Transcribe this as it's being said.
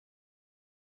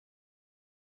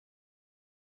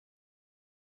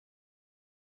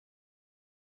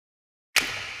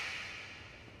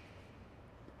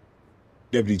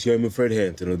Deputy Chairman Fred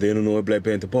Hampton of the Illinois Black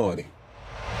Panther Party.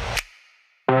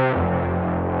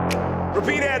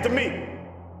 Repeat after me.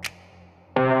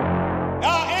 I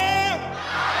am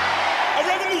a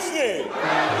revolutionary.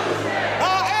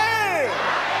 I am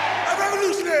a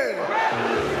revolutionary.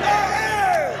 I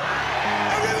am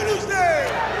a revolutionary.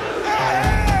 I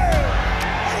am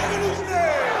a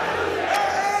revolutionary. I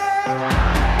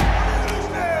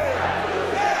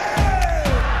am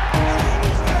a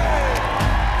revolutionary.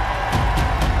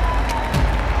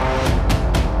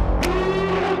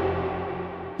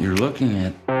 You're looking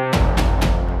at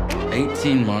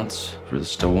 18 months for the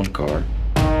stolen car,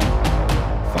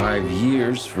 5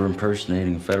 years for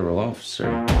impersonating a federal officer,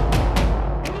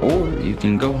 or you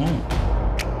can go home.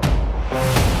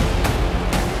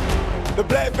 The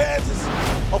Black Panthers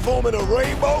are forming a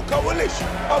rainbow coalition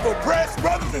of oppressed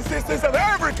brothers and sisters of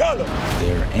every color.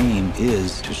 Their aim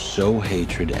is to sow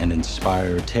hatred and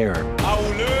inspire terror. I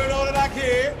will learn all that I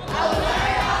can.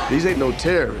 These ain't no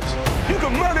terrorists. You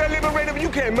can murder a liberator, but you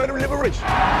can't murder liberation.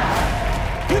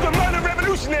 You can murder a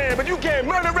revolutionary, but you can't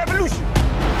murder revolution.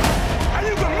 And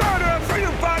you can murder a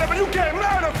freedom fighter, but you can't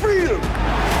murder freedom.